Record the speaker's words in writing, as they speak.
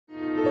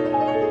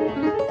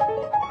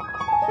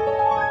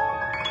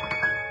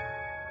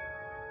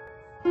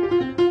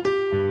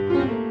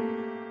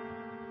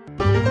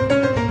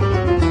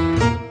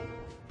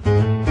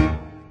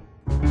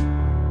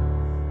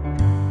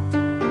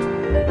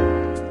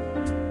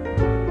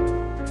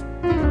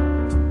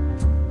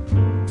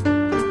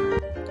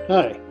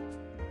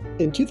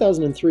In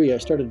 2003, I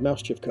started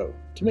Mousechief Co.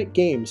 to make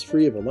games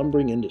free of a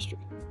lumbering industry.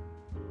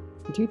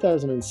 In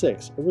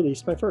 2006, I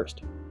released my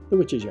first, The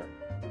Witch's Yarn.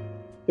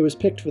 It was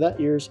picked for that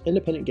year's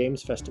Independent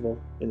Games Festival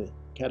in the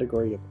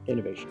category of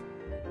Innovation.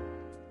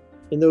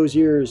 In those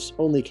years,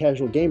 only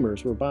casual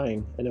gamers were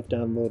buying enough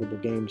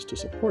downloadable games to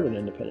support an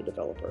independent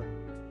developer.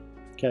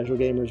 Casual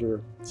gamers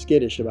were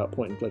skittish about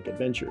point-and-click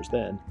adventures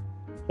then.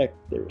 Heck,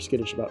 they were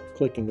skittish about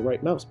clicking the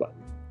right mouse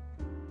button.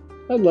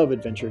 I love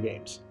adventure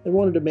games and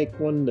wanted to make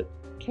one that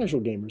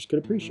casual gamers could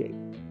appreciate.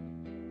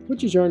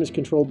 Witch's Yarn is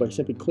controlled by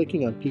simply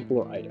clicking on people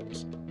or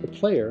items. The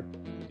player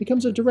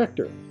becomes a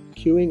director,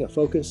 cueing a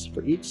focus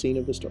for each scene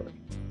of the story.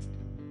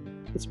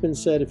 It's been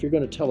said if you're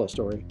going to tell a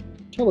story,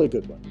 tell a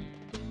good one.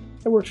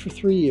 I worked for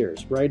 3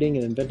 years writing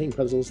and inventing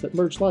puzzles that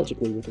merge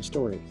logically with the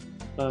story.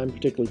 I'm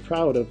particularly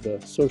proud of the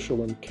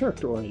social and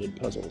character-oriented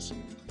puzzles.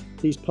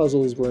 These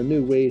puzzles were a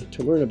new way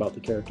to learn about the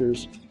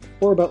characters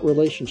or about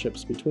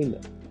relationships between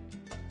them.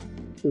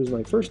 It was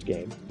my first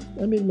game.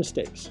 I made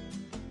mistakes.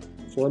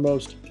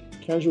 Foremost,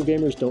 casual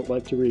gamers don't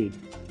like to read.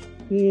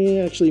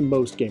 Actually,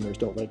 most gamers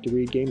don't like to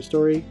read game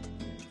story,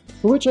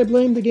 for which I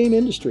blame the game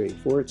industry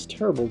for its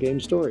terrible game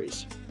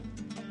stories.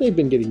 They've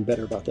been getting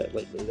better about that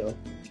lately, though.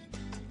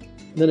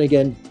 Then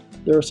again,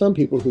 there are some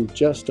people who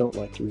just don't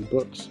like to read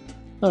books.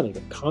 Not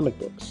even comic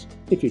books,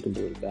 if you can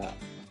believe that.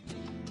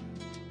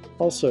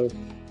 Also,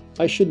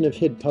 I shouldn't have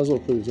hid puzzle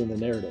clues in the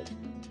narrative.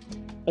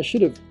 I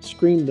should have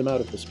screamed them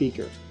out at the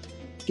speaker.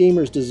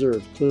 Gamers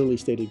deserve clearly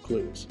stated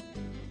clues.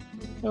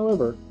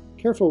 However,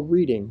 careful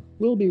reading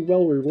will be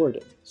well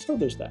rewarded, so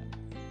there's that.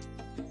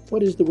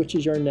 What is The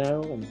Witch's Yarn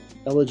now? An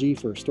elegy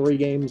for story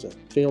games, a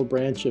failed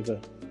branch of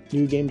a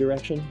new game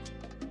direction?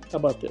 How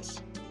about this?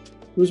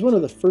 It was one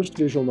of the first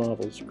visual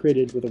novels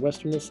created with a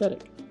Western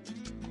aesthetic.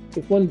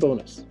 With one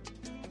bonus: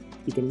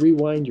 you can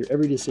rewind your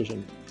every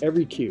decision,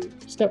 every cue,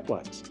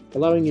 stepwise,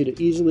 allowing you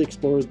to easily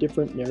explore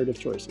different narrative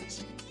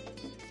choices.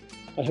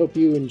 I hope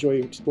you enjoy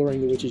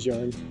exploring The Witch's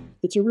Yarn.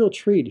 It's a real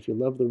treat if you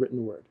love the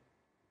written word.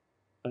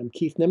 I'm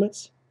Keith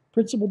Nemitz,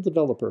 Principal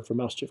Developer for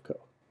Mousechief Co.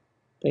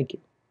 Thank you.